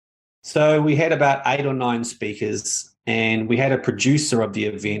So we had about 8 or 9 speakers, and we had a producer of the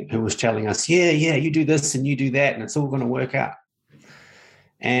event who was telling us, yeah, you do this and you do that, and it's all going to work out.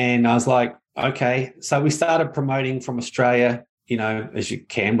 And I was like, okay. So we started promoting from Australia, as you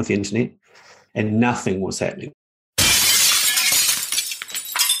can with the internet, and nothing was happening.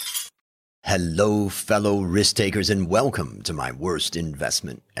 Hello, fellow risk takers, and welcome to my worst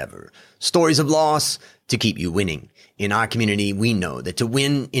investment ever. Stories of loss to keep you winning. In our community, we know that to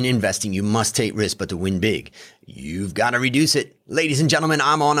win in investing, you must take risk, but to win big, you've got to reduce it. Ladies and gentlemen,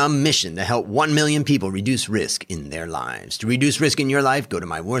 I'm on a mission to help 1 million people reduce risk in their lives. To reduce risk in your life, go to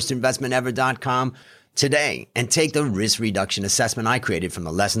myworstinvestmentever.com today and take the risk reduction assessment I created from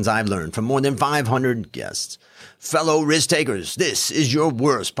the lessons I've learned from more than 500 guests. Fellow risk takers, this is your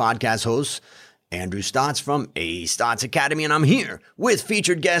worst podcast host, Andrew Stotz from A Stotz Academy, and I'm here with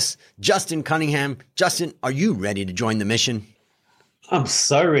featured guest Justin Cunningham. Justin, are you ready to join the mission? I'm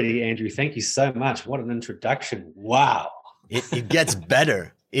so ready, Andrew. Thank you so much. What an introduction. Wow. It gets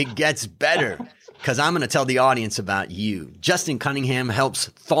better. It gets better because I'm going to tell the audience about you. Justin Cunningham helps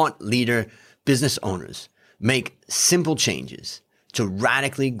thought leader business owners make simple changes to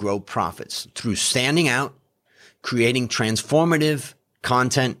radically grow profits through standing out, creating transformative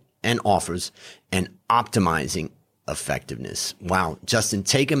content and offers, and optimizing effectiveness. Wow. Justin,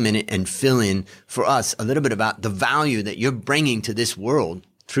 take a minute and fill in for us a little bit about the value that you're bringing to this world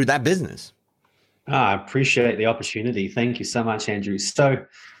through that business. I appreciate the opportunity. Thank you so much, Andrew. So,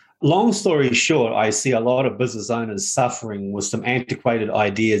 long story short, I see a lot of business owners suffering with some antiquated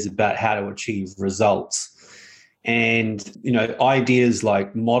ideas about how to achieve results. And, ideas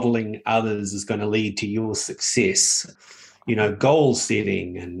like modeling others is going to lead to your success, goal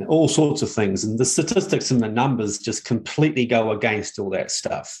setting and all sorts of things. And the statistics and the numbers just completely go against all that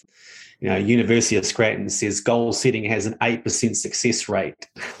stuff. University of Scranton says goal setting has an 8% success rate.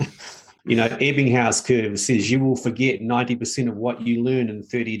 Ebbinghaus curve says you will forget 90% of what you learn in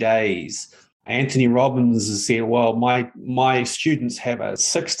 30 days. Anthony Robbins has said, well, my students have a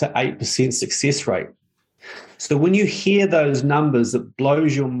 6 to 8% success rate. So when you hear those numbers, it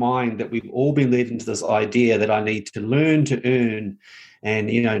blows your mind that we've all been led into this idea that I need to learn to earn,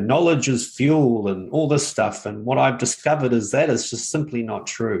 and, knowledge is fuel and all this stuff. And what I've discovered is that is just simply not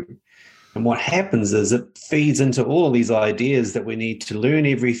true. And what happens is it feeds into all of these ideas that we need to learn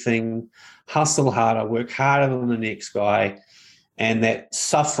everything, hustle harder, work harder than the next guy, and that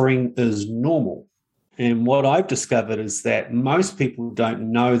suffering is normal. And what I've discovered is that most people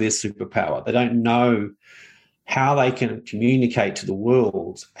don't know their superpower. They don't know how they can communicate to the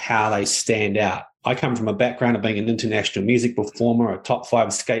world, how they stand out. I come from a background of being an international music performer, a top 5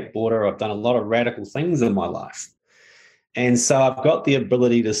 skateboarder. I've done a lot of radical things in my life. And so I've got the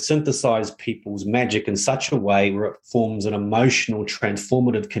ability to synthesize people's magic in such a way where it forms an emotional,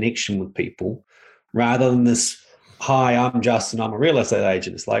 transformative connection with people rather than this, hi, I'm Justin, I'm a real estate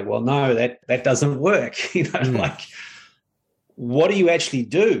agent. It's like, well, no, that doesn't work. Like, what do you actually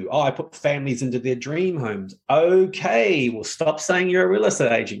do? Oh, I put families into their dream homes. Okay, well, stop saying you're a real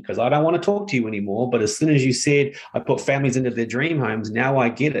estate agent because I don't want to talk to you anymore. But as soon as you said I put families into their dream homes, now I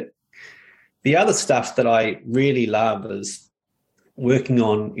get it. The other stuff that I really love is working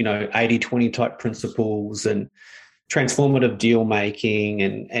on, 80-20 type principles and transformative deal making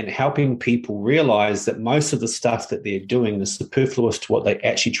and helping people realize that most of the stuff that they're doing is superfluous to what they're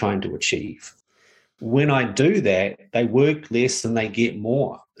actually trying to achieve. When I do that, they work less and they get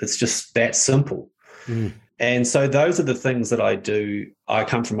more. It's just that simple. And so those are the things that I do. I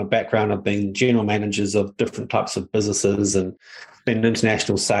come from a background of being general managers of different types of businesses and been an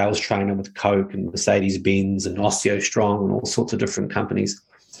international sales trainer with Coke and Mercedes-Benz and OsteoStrong and all sorts of different companies.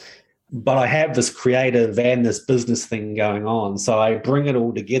 But I have this creative and this business thing going on. So I bring it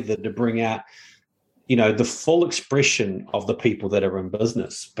all together to bring out, the full expression of the people that are in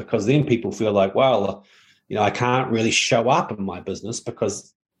business, because then people feel like, well, I can't really show up in my business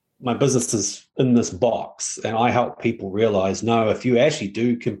because my business is in this box. And I help people realize, no, if you actually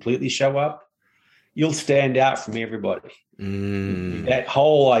do completely show up, you'll stand out from everybody. That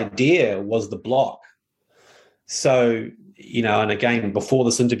whole idea was the block. So, and again, before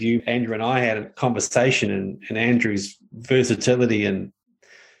this interview, Andrew and I had a conversation, and Andrew's versatility and,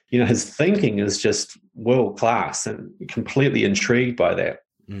 his thinking is just world class, and completely intrigued by that.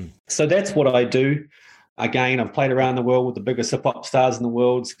 So that's what I do. Again, I've played around the world with the biggest hip hop stars in the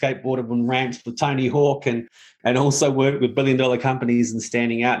world, skateboarded on ramps with Tony Hawk, and also worked with billion-dollar companies and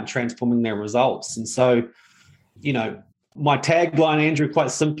standing out and transforming their results. And so, my tagline, Andrew,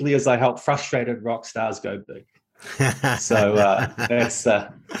 quite simply is I help frustrated rock stars go big. So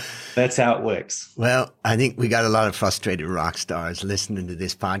that's how it works. Well, I think we got a lot of frustrated rock stars listening to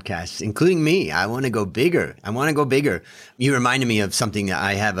this podcast, including me. I want to go bigger. You reminded me of something.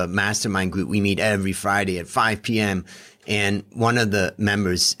 I have a mastermind group. We meet every Friday at 5 p.m. And one of the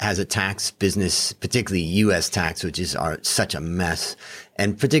members has a tax business, particularly U.S. tax, which is such a mess,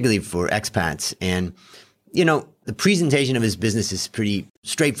 and particularly for expats. And, you know, the presentation of his business is pretty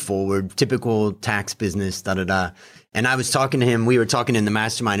straightforward, typical tax business, da-da-da. And I was talking to him, we were talking in the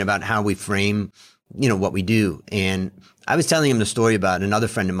mastermind about how we frame, you know, what we do. And I was telling him the story about another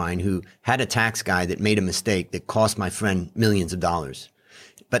friend of mine who had a tax guy that made a mistake that cost my friend millions of dollars.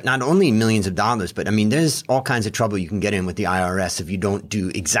 But not only millions of dollars, but I mean, there's all kinds of trouble you can get in with the IRS if you don't do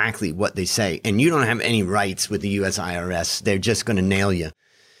exactly what they say. And you don't have any rights with the US IRS. They're just going to nail you.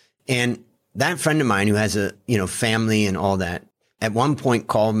 And that friend of mine who has a, you know, family and all that, at one point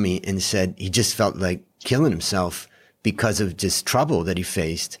called me and said he just felt like killing himself because of just trouble that he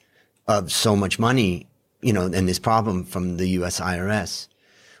faced of so much money, you know, and this problem from the US IRS.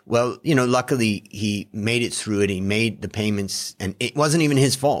 Well, you know, luckily he made it through it. He made the payments and it wasn't even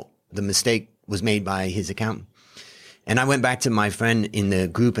his fault. The mistake was made by his accountant. And I went back to my friend in the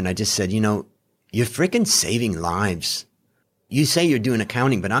group and I just said, you know, you're freaking saving lives. You say you're doing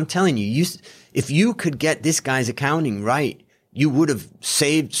accounting, but I'm telling you, if you could get this guy's accounting right, you would have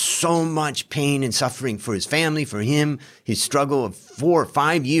saved so much pain and suffering for his family, for him, his struggle of 4 or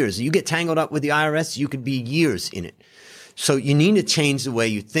 5 years. You get tangled up with the IRS, you could be years in it. So you need to change the way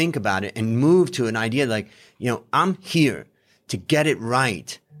you think about it and move to an idea like, you know, I'm here to get it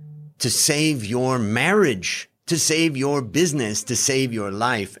right, to save your marriage, to save your business, to save your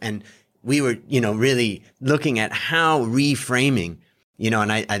life. And we were, you know, really looking at how reframing, you know,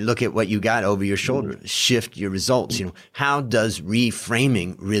 and I look at what you got over your shoulder, shift your results, you know, how does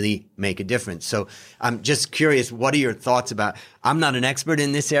reframing really make a difference? So I'm just curious, what are your thoughts about, I'm not an expert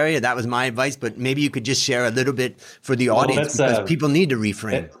in this area. That was my advice, but maybe you could just share a little bit for the audience because people need to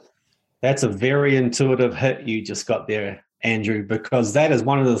reframe. That's a very intuitive hit you just got there, Andrew, because that is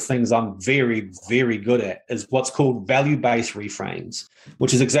one of the things I'm very, very good at is what's called value-based reframes,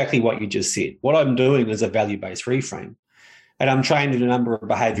 which is exactly what you just said. What I'm doing is a value-based reframe. And I'm trained in a number of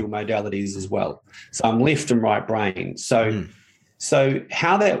behavioral modalities as well. So I'm left and right brain. So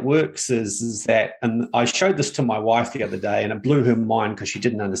how that works is that, and I showed this to my wife the other day and it blew her mind because she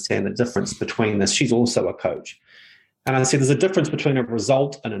didn't understand the difference between this. She's also a coach. And I said, there's a difference between a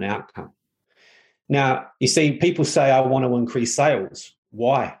result and an outcome. Now, you see, people say, I want to increase sales.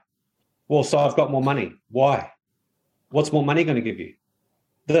 Why? Well, so I've got more money. Why? What's more money going to give you?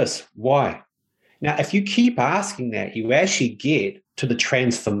 This. Why? Now, if you keep asking that, you actually get to the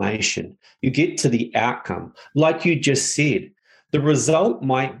transformation. You get to the outcome. Like you just said, the result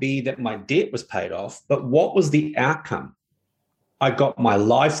might be that my debt was paid off, but what was the outcome? I got my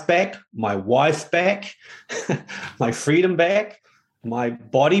life back, my wife back, my freedom back, my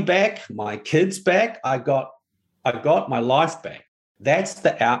body back, my kids back. I got my life back. That's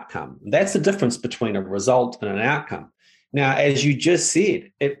the outcome. That's the difference between a result and an outcome. Now, as you just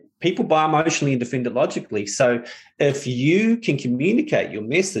said, people buy emotionally and defend it logically. So if you can communicate your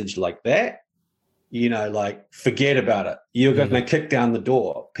message like that, you know, like forget about it. You're going to kick down the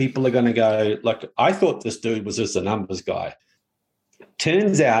door. People are going to go, like, I thought this dude was just a numbers guy.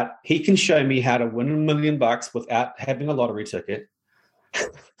 Turns out he can show me how to win $1 million without having a lottery ticket.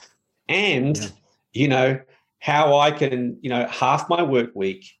 And, you know, how I can, you know, half my work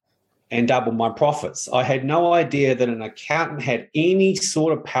week and double my profits. I had no idea that an accountant had any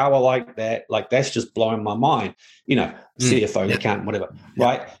sort of power like that. Like, that's just blowing my mind, you know, CFO, accountant, whatever.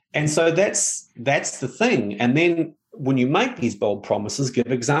 Right. And so that's the thing. And then when you make these bold promises,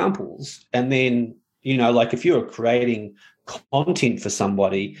 give examples. And then, you know, like if you're creating content for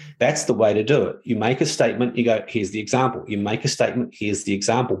somebody, that's the way to do it. You make a statement, you go, here's the example. You make a statement, here's the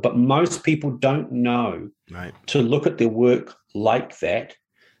example. But most people don't know to look at their work like that.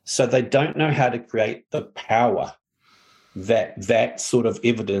 So they don't know how to create the power that sort of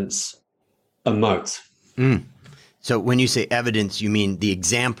evidence emotes. So when you say evidence, you mean the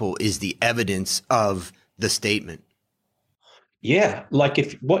example is the evidence of the statement? Yeah. Like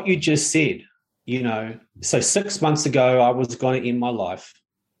if what you just said, you know, so 6 months ago, I was going to end my life.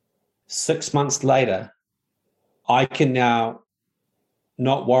 6 months later, I can now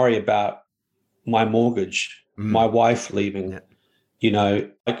not worry about my mortgage, my wife leaving, you know,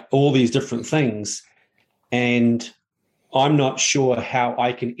 like all these different things. And I'm not sure how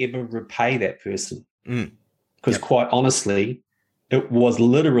I can ever repay that person. Because quite honestly, it was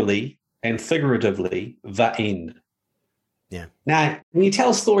literally and figuratively the end. Yeah. Now, when you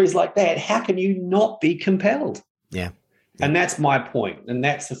tell stories like that, how can you not be compelled? Yeah. And that's my point. And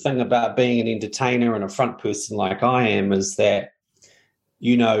that's the thing about being an entertainer and a front person like I am, is that,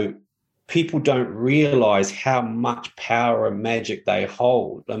 people don't realize how much power and magic they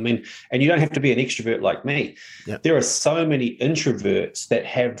hold. I mean, and you don't have to be an extrovert like me. Yep. There are so many introverts that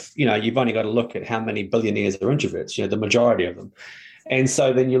have, you've only got to look at how many billionaires are introverts, the majority of them. And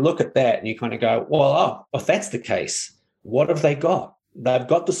so then you look at that and you kind of go, well, if that's the case, what have they got? They've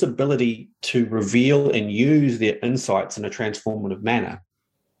got this ability to reveal and use their insights in a transformative manner.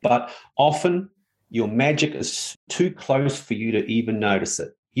 But often your magic is too close for you to even notice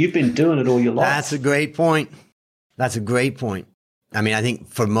it. You've been doing it all your life. That's a great point. That's a great point. I mean, I think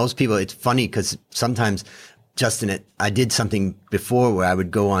for most people, it's funny because sometimes, Justin, I did something before where I would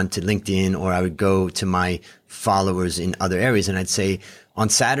go on to LinkedIn or I would go to my followers in other areas and I'd say, on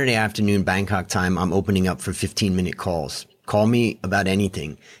Saturday afternoon, Bangkok time, I'm opening up for 15-minute calls. Call me about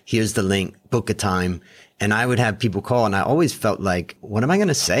anything. Here's the link, book a time. And I would have people call and I always felt like, what am I going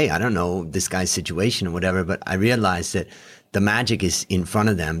to say? I don't know this guy's situation or whatever, but I realized that the magic is in front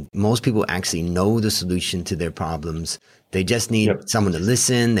of them. Most people actually know the solution to their problems. They just need someone to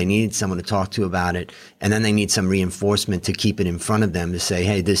listen. They need someone to talk to about it. And then they need some reinforcement to keep it in front of them to say,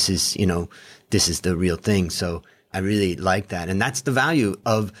 hey, this is the real thing. So I really like that. And that's the value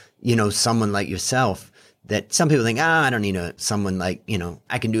of, someone like yourself, that some people think, I don't need someone like,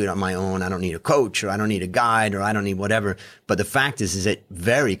 I can do it on my own. I don't need a coach, or I don't need a guide, or I don't need whatever. But the fact is that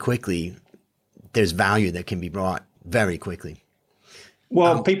very quickly there's value that can be brought very quickly.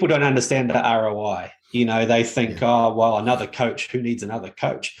 Well, people don't understand the ROI. They think, another coach, who needs another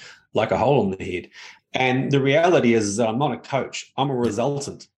coach? Like a hole in the head. And the reality is that I'm not a coach. I'm a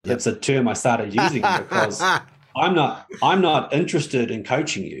resultant. That's a term I started using because I'm not interested in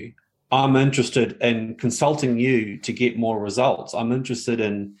coaching you. I'm interested in consulting you to get more results. I'm interested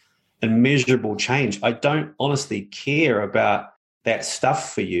in measurable change. I don't honestly care about that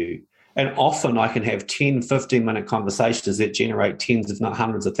stuff for you. And often I can have 10, 15-minute conversations that generate tens, if not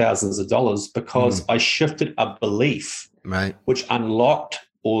hundreds of thousands of dollars because I shifted a belief, which unlocked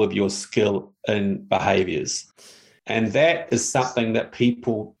all of your skill and behaviors. And that is something that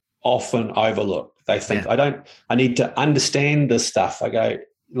people often overlook. They think, I need to understand this stuff. I go,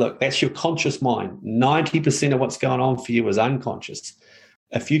 look, that's your conscious mind. 90% of what's going on for you is unconscious.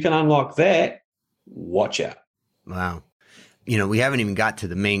 If you can unlock that, watch out. Wow. We haven't even got to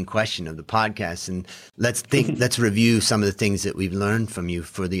the main question of the podcast, and let's review some of the things that we've learned from you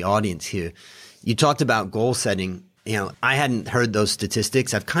for the audience here. You talked about goal setting. I hadn't heard those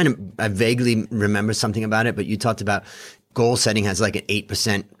statistics. I vaguely remember something about it, but you talked about goal setting has like an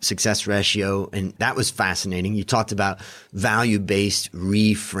 8% success ratio. And that was fascinating. You talked about value-based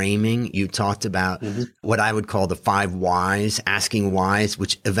reframing. You talked about what I would call the 5 whys, asking whys,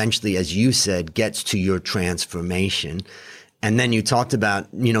 which eventually, as you said, gets to your transformation. And then you talked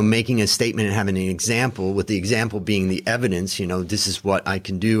about, making a statement and having an example, with the example being the evidence, this is what I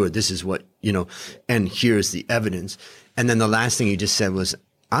can do, or this is what, and here's the evidence. And then the last thing you just said was,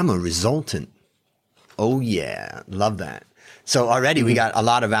 I'm a resultant. Oh yeah. Love that. So already we got a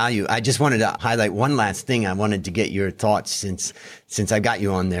lot of value. I just wanted to highlight one last thing. I wanted to get your thoughts since I got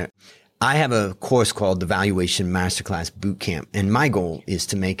you on there. I have a course called the Valuation Masterclass Bootcamp, and my goal is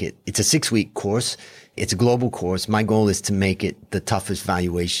to make it's a 6-week course. It's a global course. My goal is to make it the toughest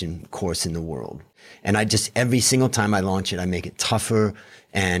valuation course in the world. And every single time I launch it, I make it tougher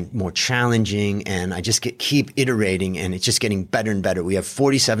and more challenging. And I just keep iterating, and it's just getting better and better. We have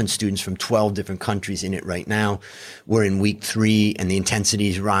 47 students from 12 different countries in it right now. We're in week 3, and the intensity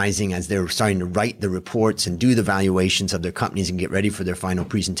is rising as they're starting to write the reports and do the valuations of their companies and get ready for their final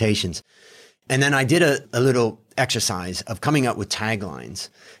presentations. And then I did a little exercise of coming up with taglines.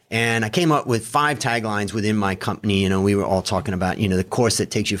 And I came up with 5 taglines within my company. We were all talking about, the course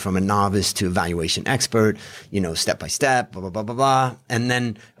that takes you from a novice to a valuation expert, step by step, blah, blah, blah, blah, blah. And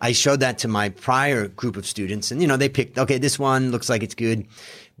then I showed that to my prior group of students, and, they picked, okay, this one looks like it's good,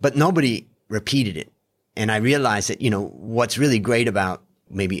 but nobody repeated it. And I realized that, what's really great about,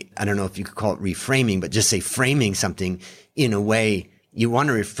 maybe, I don't know if you could call it reframing, but just say framing something in a way, you want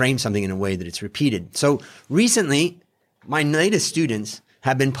to reframe something in a way that it's repeated. So recently, my latest students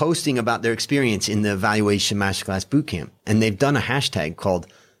have been posting about their experience in the Valuation Masterclass Bootcamp. And they've done a hashtag called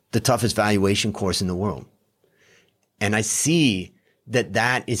the toughest valuation course in the world. And I see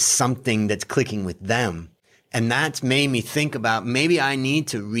that is something that's clicking with them. And that's made me think about, maybe I need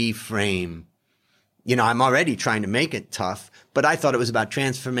to reframe. I'm already trying to make it tough, but I thought it was about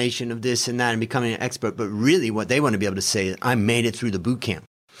transformation of this and that and becoming an expert. But really what they want to be able to say is, I made it through the bootcamp.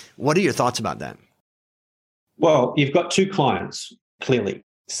 What are your thoughts about that? Well, you've got 2 clients. Clearly.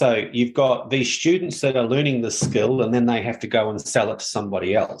 So you've got these students that are learning the skill and then they have to go and sell it to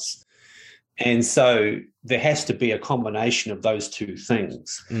somebody else. And so there has to be a combination of those two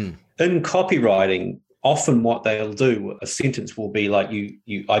things. In copywriting, often what they'll do, a sentence will be like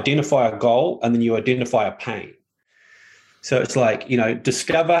you identify a goal and then you identify a pain. So it's like,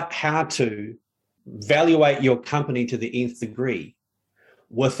 discover how to evaluate your company to the nth degree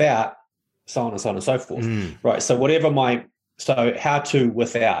without so on and so on and so forth. Right. So how to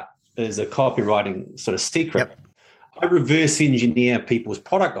without is a copywriting sort of secret. Yep. I reverse engineer people's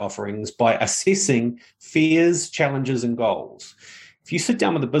product offerings by assessing fears, challenges, and goals. If you sit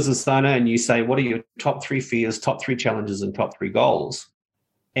down with a business owner and you say, what are your top 3 fears, top 3 challenges, and top 3 goals?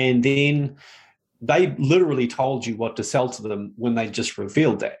 And then they literally told you what to sell to them when they just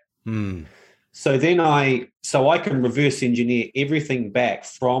revealed that. So then I can reverse engineer everything back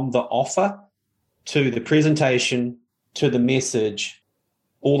from the offer to the presentation to the message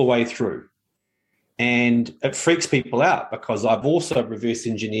all the way through. And it freaks people out because I've also reverse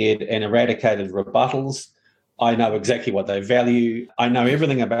engineered and eradicated rebuttals. I know exactly what they value. I know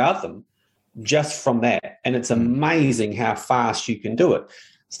everything about them just from that. And it's amazing how fast you can do it.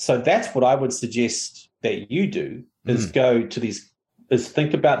 So that's what I would suggest that you do is go to is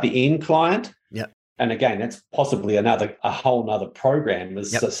think about the end client. Yep. And again, that's possibly a whole nother program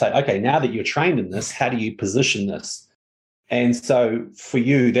is to say, okay, now that you're trained in this, how do you position this? And so for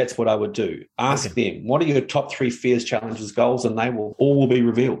you, that's what I would do. Ask them, what are your top 3 fears, challenges, goals? And they will be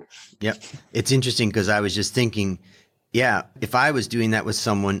revealed. Yep. It's interesting because I was just thinking, if I was doing that with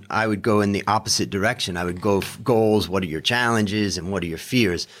someone, I would go in the opposite direction. I would go goals, what are your challenges and what are your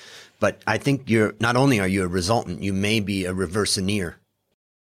fears? But I think not only are you a resultant, you may be a reverse-eneer.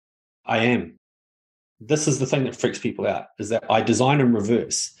 I am. This is the thing that freaks people out, is that I design in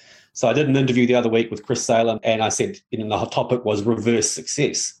reverse. So I did an interview the other week with Chris Salem, and I said, the topic was reverse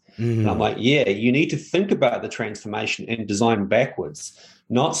success. And I'm like, you need to think about the transformation and design backwards,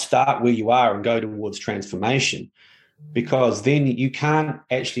 not start where you are and go towards transformation, because then you can't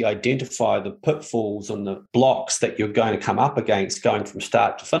actually identify the pitfalls and the blocks that you're going to come up against going from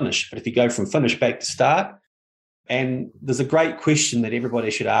start to finish. But if you go from finish back to start, and there's a great question that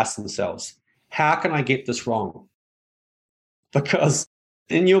everybody should ask themselves, how can I get this wrong? Because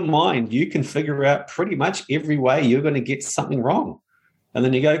in your mind, you can figure out pretty much every way you're going to get something wrong. And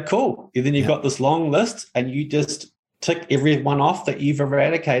then you go, cool. And then you've got this long list and you just tick every one off that you've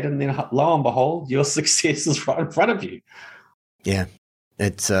eradicated. And then lo and behold, your success is right in front of you. Yeah.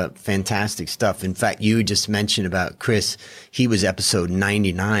 It's fantastic stuff. In fact, you just mentioned about Chris. He was episode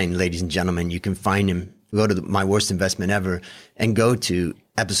 99, ladies and gentlemen. You can find him. Go to My Worst Investment Ever and go to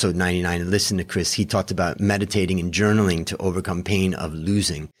episode 99 and listen to Chris. He talked about meditating and journaling to overcome pain of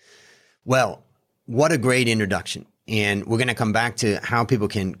losing. Well, what a great introduction. And we're going to come back to how people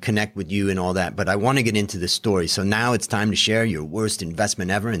can connect with you and all that. But I want to get into the story. So now it's time to share your worst investment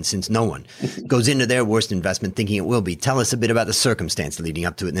ever. And since no one goes into their worst investment thinking it will be, tell us a bit about the circumstance leading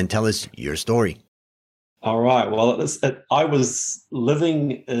up to it and then tell us your story. All right. Well, I was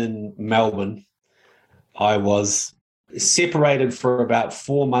living in Melbourne. I was separated for about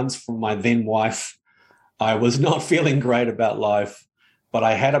 4 months from my then wife. I was not feeling great about life, but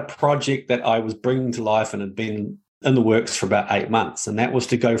I had a project that I was bringing to life and had been in the works for about 8 months. And that was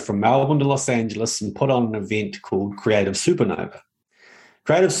to go from Melbourne to Los Angeles and put on an event called Creative Supernova.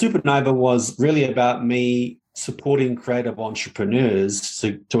 Creative Supernova was really about me supporting creative entrepreneurs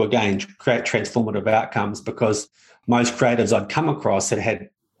to again, create transformative outcomes, because most creatives I'd come across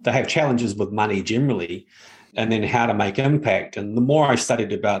they have challenges with money generally, and then how to make impact. And the more I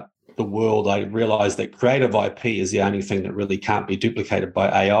studied about the world, I realized that creative IP is the only thing that really can't be duplicated by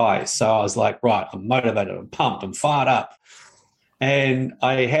AI. So I was like, right, I'm motivated, I'm pumped, I'm fired up. And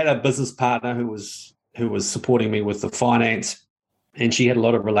I had a business partner who was supporting me with the finance, and she had a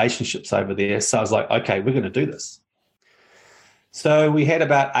lot of relationships over there. So I was like, okay, we're going to do this. So we had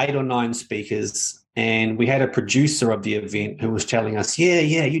about 8 or 9 speakers, and we had a producer of the event who was telling us, yeah,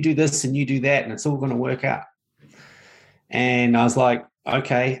 you do this and you do that, and it's all going to work out. And I was like,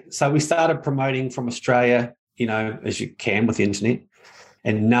 okay. So we started promoting from Australia, as you can with the internet,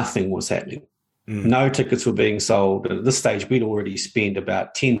 and nothing was happening. No tickets were being sold. And at this stage, we'd already spent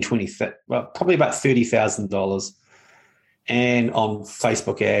about probably about $30,000 and on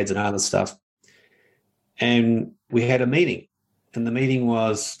Facebook ads and other stuff. And we had a meeting. And the meeting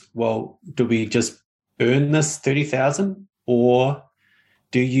was, well, do we just earn this $30,000, or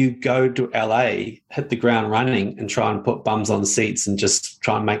do you go to LA, hit the ground running, and try and put bums on seats and just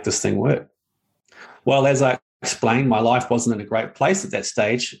try and make this thing work? Well, as I explained, my life wasn't in a great place at that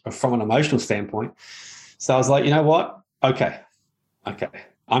stage from an emotional standpoint. So I was like, you know what? Okay. I'm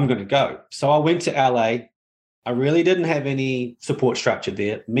I'm going to go. So I went to LA. I really didn't have any support structure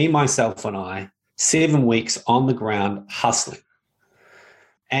there. Me, myself, and I, 7 weeks on the ground hustling.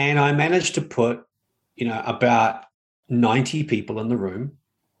 And I managed to put, about 90 people in the room,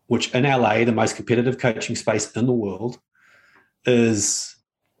 which in LA, the most competitive coaching space in the world, is,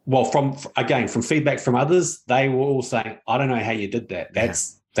 well, from feedback from others, they were all saying, I don't know how you did that.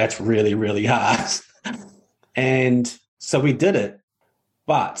 That's really, really hard. And so we did it.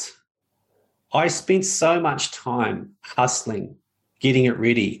 But I spent so much time hustling, getting it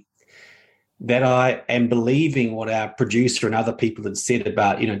ready, that I am believing what our producer and other people had said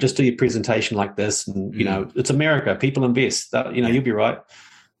about, just do your presentation like this. And, it's America. People invest. You'll be right.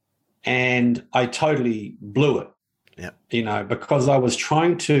 And I totally blew it, because I was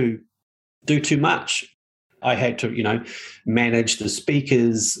trying to do too much. I had to, manage the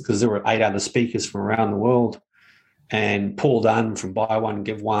speakers, because there were 8 other speakers from around the world, and Paul Dunn from Buy One,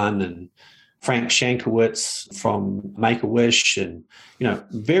 Give One, and Frank Shankowitz from Make-A-Wish, and,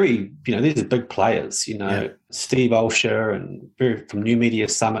 these are big players, Steve Olsher and from New Media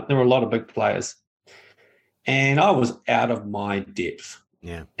Summit. There were a lot of big players. And I was out of my depth.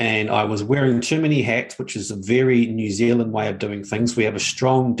 Yeah. And I was wearing too many hats, which is a very New Zealand way of doing things. We have a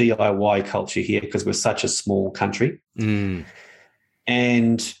strong DIY culture here because we're such a small country.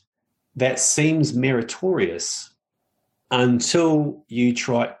 And that seems meritorious until you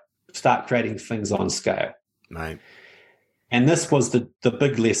start creating things on scale. Right. And this was the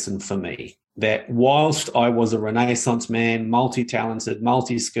big lesson for me, that whilst I was a Renaissance man, multi-talented,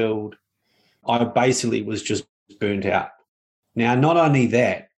 multi-skilled, I basically was just burnt out. Now, not only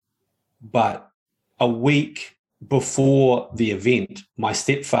that, but a week before the event, my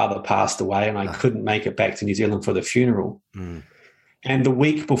stepfather passed away and I couldn't make it back to New Zealand for the funeral. And the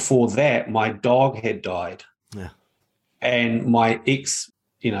week before that, my dog had died. Yeah. And my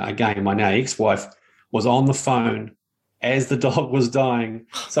my now ex-wife was on the phone as the dog was dying.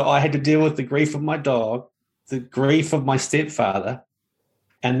 So I had to deal with the grief of my dog, the grief of my stepfather,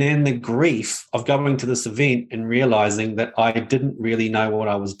 and then the grief of going to this event and realizing that I didn't really know what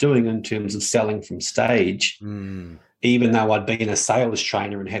I was doing in terms of selling from stage, even though I'd been a sales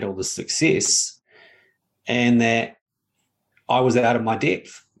trainer and had all the success, and that I was out of my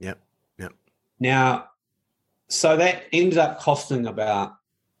depth. Yep. Now, so that ended up costing about,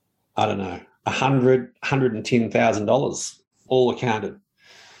 I don't know, $110,000 all accounted.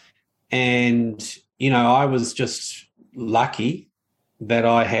 And, I was just lucky that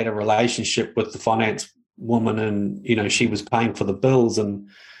I had a relationship with the finance woman and, she was paying for the bills.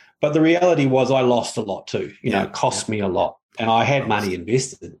 But the reality was I lost a lot too, it cost me a lot. And I had money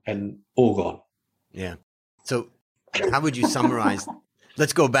invested and all gone. Yeah. So how would you summarize?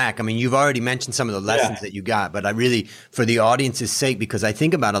 Let's go back. I mean, you've already mentioned some of the lessons that you got, but I really, for the audience's sake, because I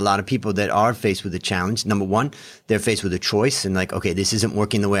think about a lot of people that are faced with a challenge. Number one, they're faced with a choice and like, okay, this isn't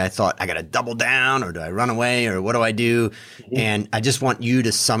working the way I thought. I got to double down, or do I run away, or what do I do? Mm-hmm. And I just want you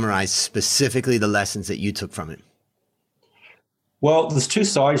to summarize specifically the lessons that you took from it. Well, there's 2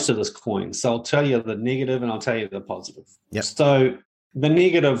 sides to this coin. So I'll tell you the negative and I'll tell you the positive. Yep. So the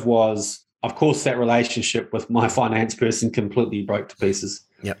negative was, of course, that relationship with my finance person completely broke to pieces.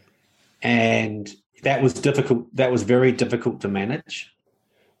 Yep. And that was difficult. That was very difficult to manage,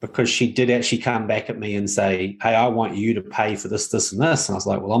 because she did actually come back at me and say, hey, I want you to pay for this, this, and this. And I was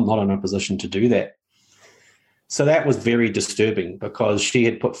like, well, I'm not in a position to do that. So that was very disturbing, because she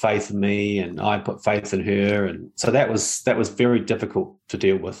had put faith in me and I put faith in her. And so that was very difficult to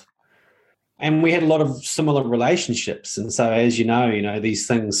deal with. And we had a lot of similar relationships. And so, as you know, these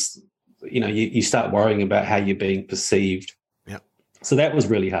things, you start worrying about how you're being perceived. Yeah. So that was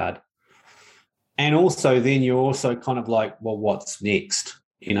really hard. And also then you're also kind of like, well, what's next?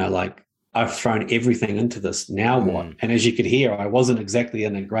 Like, I've thrown everything into this. Now what? And as you could hear, I wasn't exactly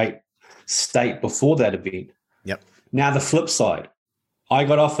in a great state before that event. Yep. Now the flip side, I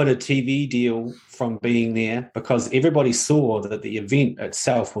got offered a TV deal from being there, because everybody saw that the event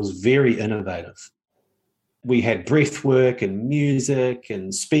itself was very innovative. We had breath work and music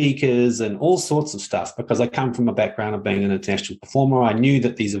and speakers and all sorts of stuff, because I come from a background of being an international performer. I knew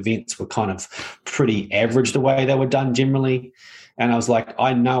that these events were kind of pretty average the way they were done generally. And I was like,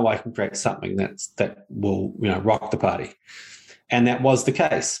 I know I can create something that will, rock the party. And that was the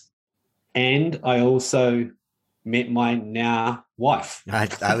case. And I also met my now wife. I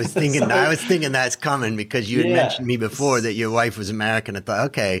was thinking that's coming, because you had mentioned me before that your wife was American. I thought,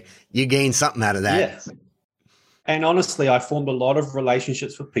 okay, you gained something out of that. Yes. And honestly, I formed a lot of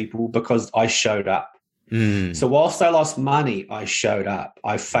relationships with people because I showed up. So whilst I lost money, I showed up.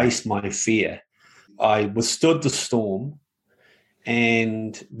 I faced my fear. I withstood the storm.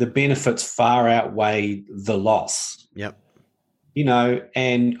 and the benefits far outweigh the loss. Yep.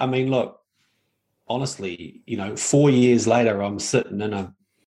 And I mean, look, honestly, 4 years later, I'm sitting in a,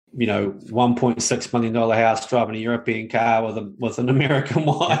 $1.6 million house, driving a European car with an American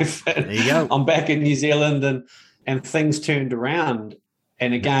wife. Yep. There you go. I'm back in New Zealand, and things turned around.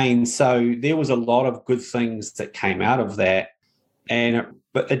 And again, so there was a lot of good things that came out of that.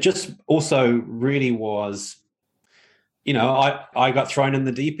 But it just also really was, I got thrown in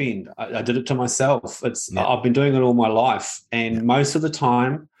the deep end. I did it to myself. I've been doing it all my life. And most of the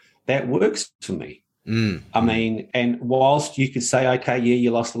time that works for me. I mean, and whilst you could say, okay, yeah,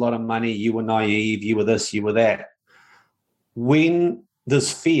 you lost a lot of money, you were naive, you were this, you were that. When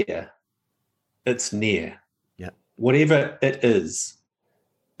there's fear, it's near. Yeah. Whatever it is.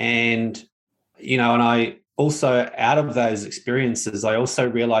 And, and I also, out of those experiences, I also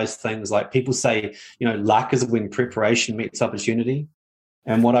realized things like people say, luck is when preparation meets opportunity.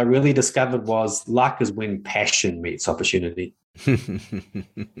 And what I really discovered was luck is when passion meets opportunity.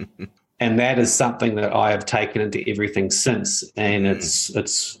 And that is something that I have taken into everything since, and it's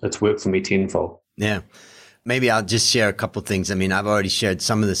worked for me tenfold. Yeah. Maybe I'll just share a couple of things. I mean, I've already shared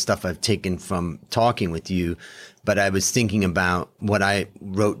some of the stuff I've taken from talking with you, but I was thinking about what I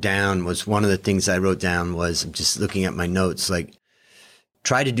wrote down. Was one of the things I wrote down was, I'm just looking at my notes, like,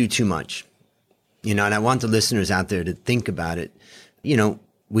 try to do too much, and I want the listeners out there to think about it.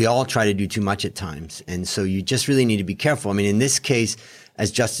 We all try to do too much at times. And so you just really need to be careful. I mean, in this case,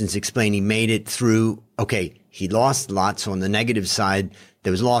 as Justin's explained, he made it through. Okay, he lost a lot. So on the negative side,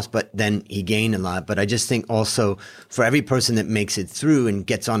 there was loss, but then he gained a lot. But I just think also for every person that makes it through and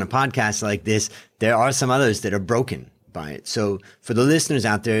gets on a podcast like this, there are some others that are broken by it. So for the listeners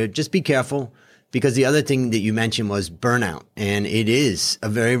out there, just be careful, because the other thing that you mentioned was burnout, and it is a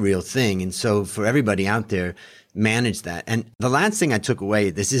very real thing. And so for everybody out there, manage that. And the last thing I took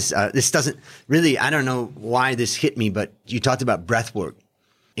away, this doesn't really, I don't know why this hit me, but you talked about breath work,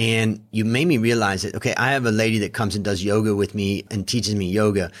 and you made me realize that, okay, I have a lady that comes and does yoga with me and teaches me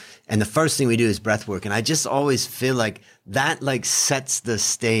yoga. And the first thing we do is breath work. And I just always feel like that sets the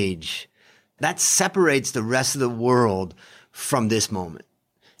stage. That separates the rest of the world from this moment.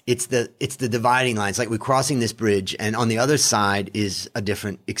 It's the dividing line. It's like we're crossing this bridge, and on the other side is a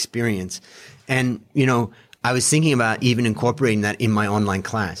different experience. And, I was thinking about even incorporating that in my online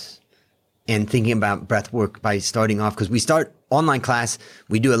class, and thinking about breath work by starting off, because we start online class,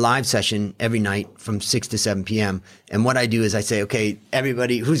 we do a live session every night from 6 to 7 p.m. And what I do is I say, okay,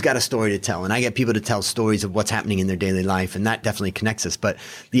 everybody who's got a story to tell, and I get people to tell stories of what's happening in their daily life. And that definitely connects us. But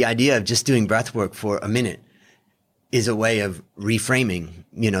the idea of just doing breath work for a minute is a way of reframing,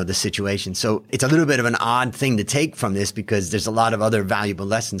 the situation. So it's a little bit of an odd thing to take from this, because there's a lot of other valuable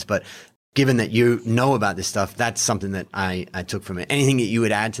lessons, but given that you know about this stuff, that's something that I took from it. Anything that you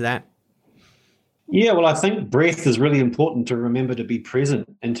would add to that? Yeah, well, I think breath is really important to remember to be present,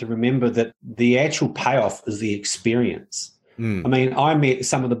 and to remember that the actual payoff is the experience. I mean, I met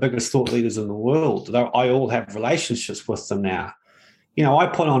some of the biggest thought leaders in the world. I all have relationships with them now. I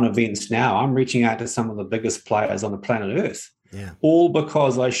put on events now. I'm reaching out to some of the biggest players on the planet Earth, all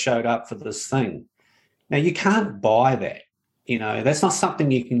because I showed up for this thing. Now, you can't buy that. That's not something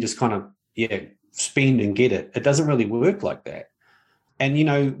you can just kind of, spend and get it. It doesn't really work like that. And,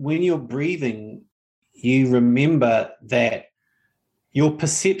 when you're breathing, you remember that your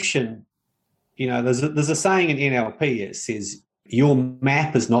perception, there's a saying in NLP, it says, your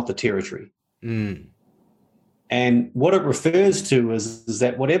map is not the territory. And what it refers to is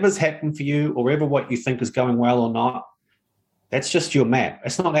that whatever's happened for you, or whatever what you think is going well or not, that's just your map.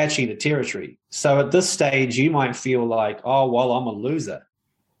 It's not actually the territory. So at this stage, you might feel like, oh, well, I'm a loser.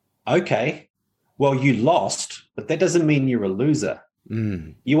 Okay, well, you lost, but that doesn't mean you're a loser.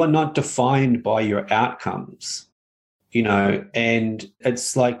 You are not defined by your outcomes, and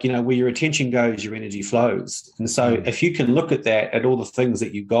it's like, where your attention goes, your energy flows. And so if you can look at that, at all the things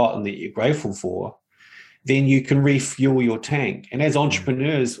that you got and that you're grateful for, then you can refuel your tank. And as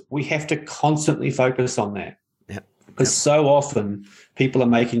entrepreneurs, we have to constantly focus on that. Because so often people are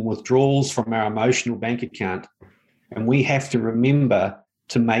making withdrawals from our emotional bank account, and we have to remember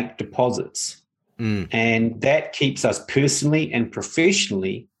to make deposits. And that keeps us personally and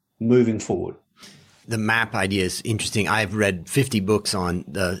professionally moving forward. The map idea is interesting. I've read 50 books on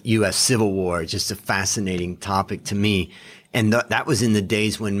the U.S. Civil War. It's just a fascinating topic to me. And that was in the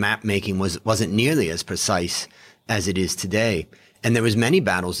days when map making wasn't nearly as precise as it is today. And there was many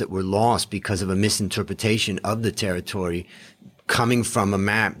battles that were lost because of a misinterpretation of the territory coming from a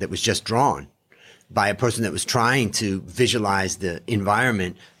map that was just drawn by a person that was trying to visualize the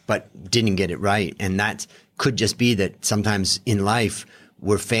environment but didn't get it right. And that could just be that sometimes in life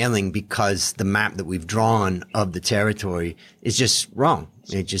we're failing because the map that we've drawn of the territory is just wrong.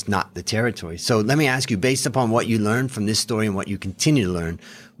 It's just not the territory. So let me ask you, based upon what you learned from this story and what you continue to learn,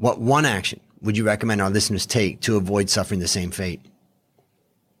 what one action would you recommend our listeners take to avoid suffering the same fate?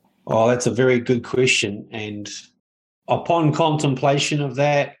 Oh, that's a very good question. And upon contemplation of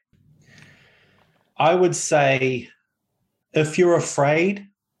that, I would say if you're afraid,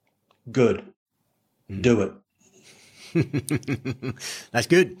 good, do it. That's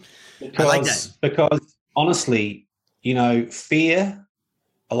good. I like that. Because honestly, fear,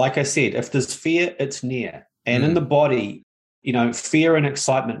 like I said, if there's fear, it's near. And in the body, fear and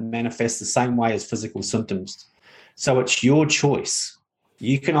excitement manifest the same way as physical symptoms. So it's your choice.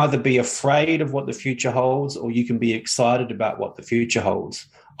 You can either be afraid of what the future holds, or you can be excited about what the future holds.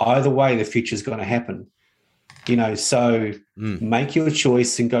 Either way, the future is going to happen. So make your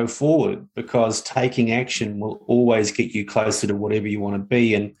choice and go forward, because taking action will always get you closer to whatever you want to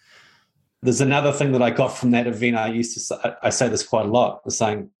be. And there's another thing that I got from that event. I say this quite a lot, the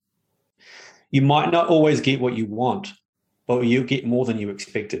saying, you might not always get what you want, but you'll get more than you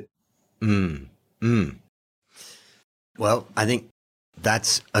expected. Well, I think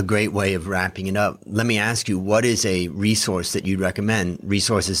that's a great way of wrapping it up. Let me ask you, what is a resource that you'd recommend?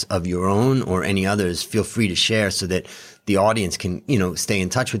 Resources of your own or any others? Feel free to share so that the audience can, stay in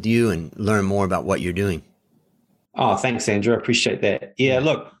touch with you and learn more about what you're doing. Oh, thanks, Andrew. I appreciate that. Yeah,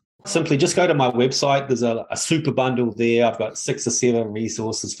 look, simply just go to my website. There's a super bundle there. I've got 6 or 7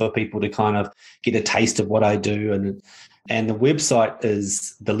 resources for people to kind of get a taste of what I do. And the website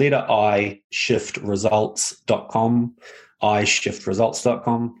is the letter I, shiftresults.com.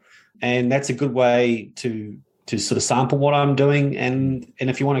 iShiftResults.com, and that's a good way to sort of sample what I'm doing. And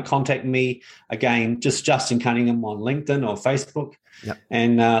if you want to contact me, again, just Justin Cunningham on LinkedIn or Facebook,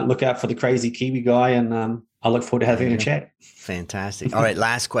 and look out for the Crazy Kiwi Guy, and I look forward to having a chat. Fantastic. All right,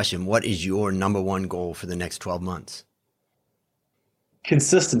 last question. What is your number one goal for the next 12 months?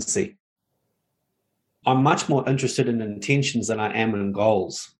 Consistency. I'm much more interested in intentions than I am in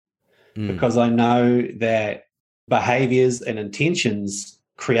goals, because I know that behaviors and intentions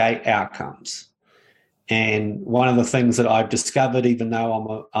create outcomes. And one of the things that I've discovered, even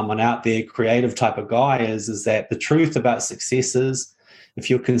though I'm an out there creative type of guy, is that the truth about success is if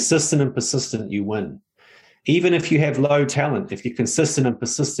you're consistent and persistent, you win. Even if you have low talent, if you're consistent and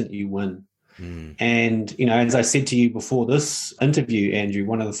persistent, you win. And, as I said to you before this interview, Andrew,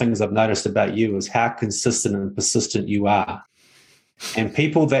 one of the things I've noticed about you is how consistent and persistent you are. And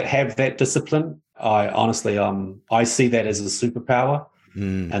people that have that discipline, I honestly, I see that as a superpower,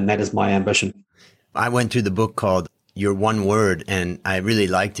 and that is my ambition. I went through the book called Your One Word, and I really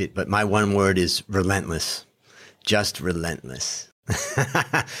liked it, but my one word is relentless, just relentless.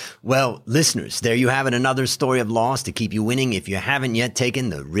 Well, listeners, there you have it, another story of loss to keep you winning. If you haven't yet taken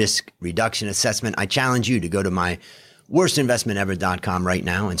the risk reduction assessment, I challenge you to go to my worstinvestmentever.com right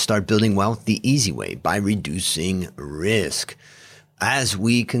now and start building wealth the easy way by reducing risk. As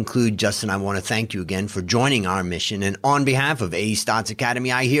we conclude, Justin, I want to thank you again for joining our mission. And on behalf of A. Stotz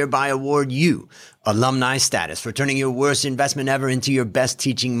Academy, I hereby award you alumni status for turning your worst investment ever into your best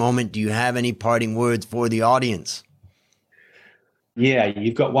teaching moment. Do you have any parting words for the audience? Yeah,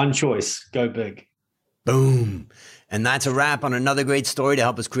 you've got one choice. Go big. Boom. And that's a wrap on another great story to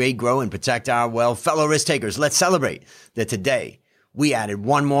help us create, grow, and protect our wealth. Fellow risk takers, let's celebrate that today we added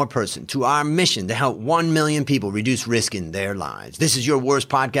one more person to our mission to help 1 million people reduce risk in their lives. This is your worst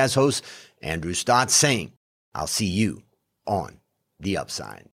podcast host, Andrew Stotz, saying, I'll see you on the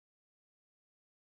upside.